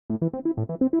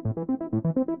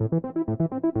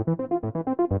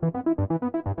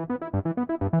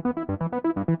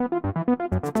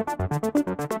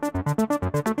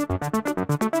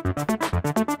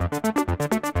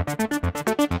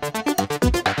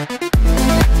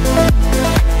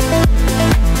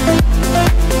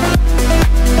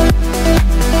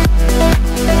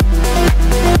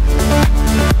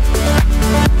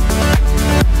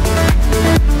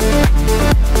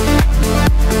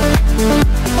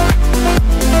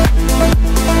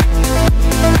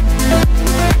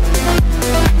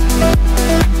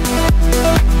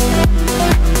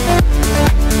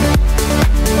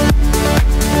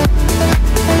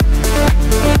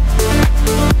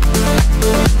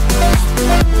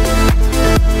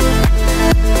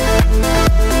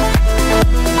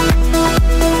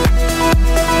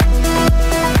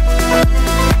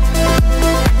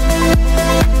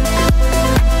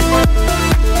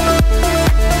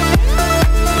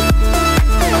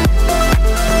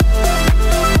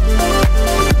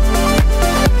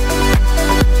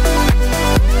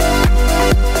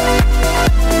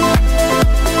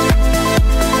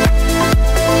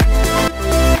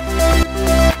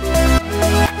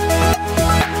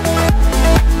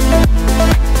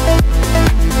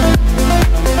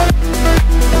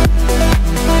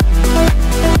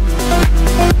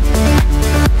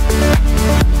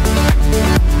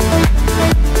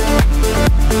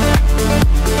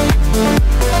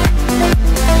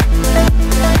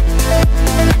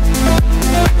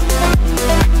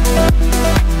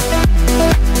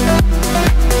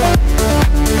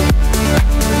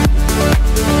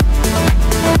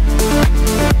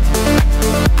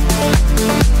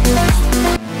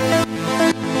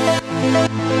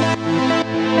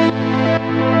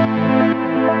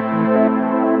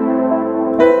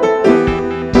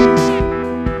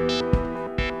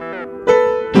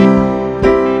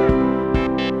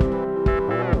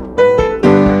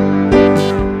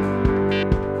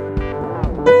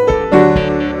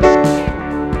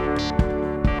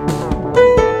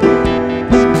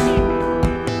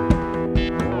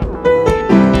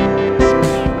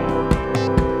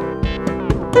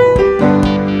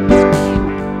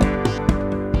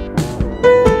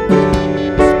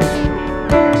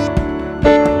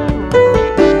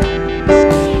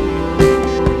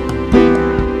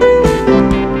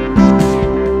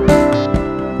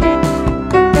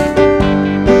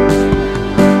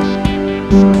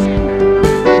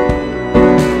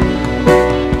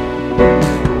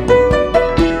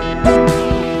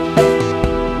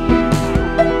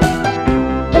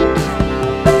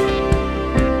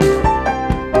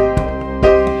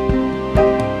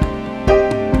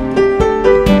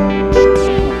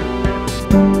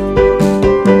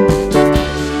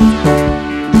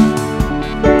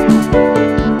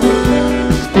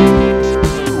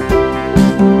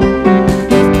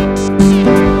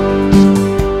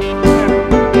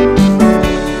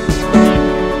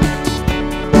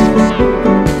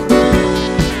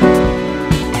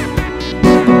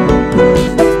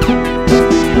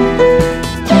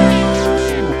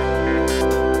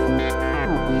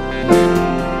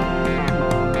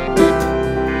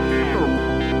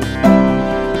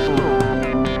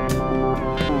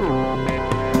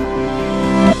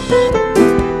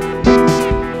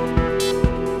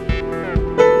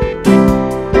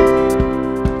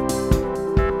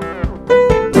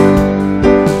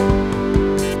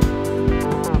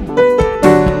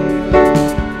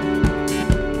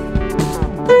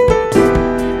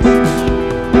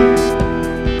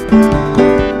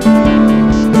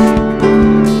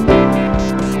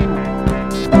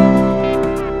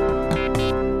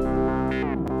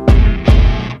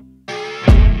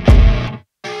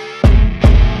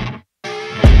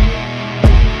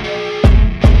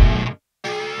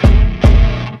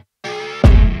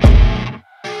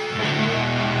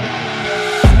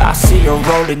you're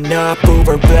rolling up,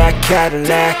 Uber black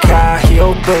Cadillac, high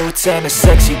heel boots and a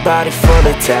sexy body full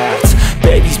of tats.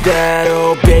 Baby's bad,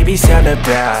 oh baby's hella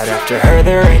bad. After her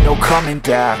there ain't no coming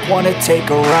back. Wanna take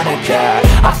a run at that.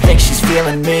 I think she's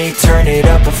feeling me, turn it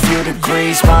up a few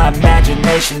degrees. My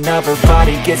imagination of her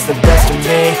body gets the best of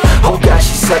me. Oh gosh,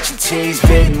 she's such a tease,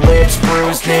 bitten lips,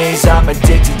 bruised knees. I'm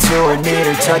addicted to her, need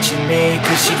her touching me,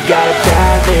 cause she got a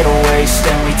bad little waist.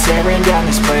 And we tearing down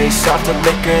this place, off the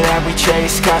liquor that we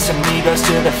chase. Casamigos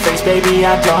to the face, baby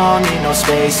I don't need no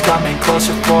space. Coming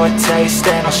closer for a taste,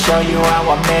 and I'll show you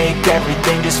how I make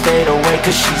everything just fade away.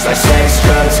 Cause she's like sex,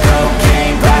 drugs,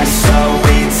 cocaine, body so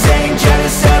insane.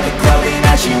 Jealous of the clothing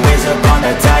that she wears up on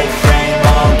a tight frame.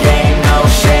 All game, no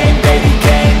shame, baby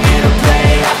came here to play.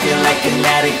 I feel like an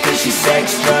addict cause she's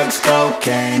sex, drugs,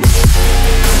 cocaine.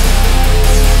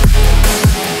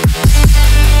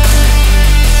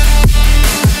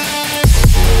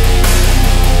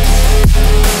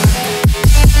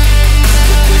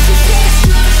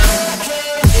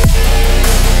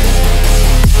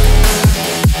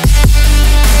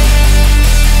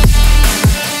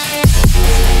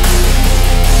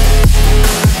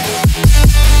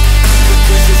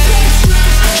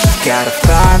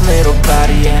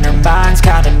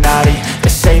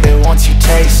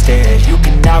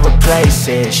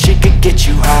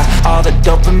 all the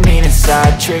dopamine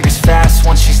inside triggers fast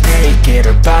once she's naked.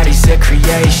 Her body's a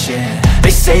creation. They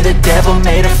say the devil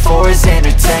made her for his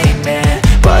entertainment,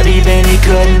 but even he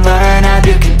couldn't learn how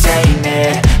to contain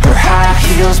it. Her high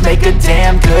heels make a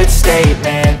damn good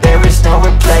statement. There is no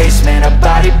replacement, a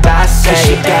body by Satan.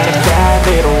 She got a bad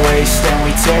little waist, and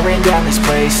we tearing down this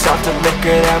place off the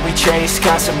liquor that we chase.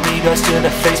 Got some egos to the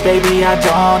face, baby, I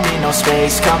don't need no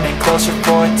space. Coming closer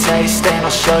for a taste, and I'll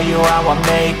show you how I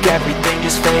make everything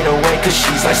just fade away. Cause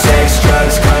she's like sex,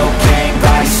 drugs, coke,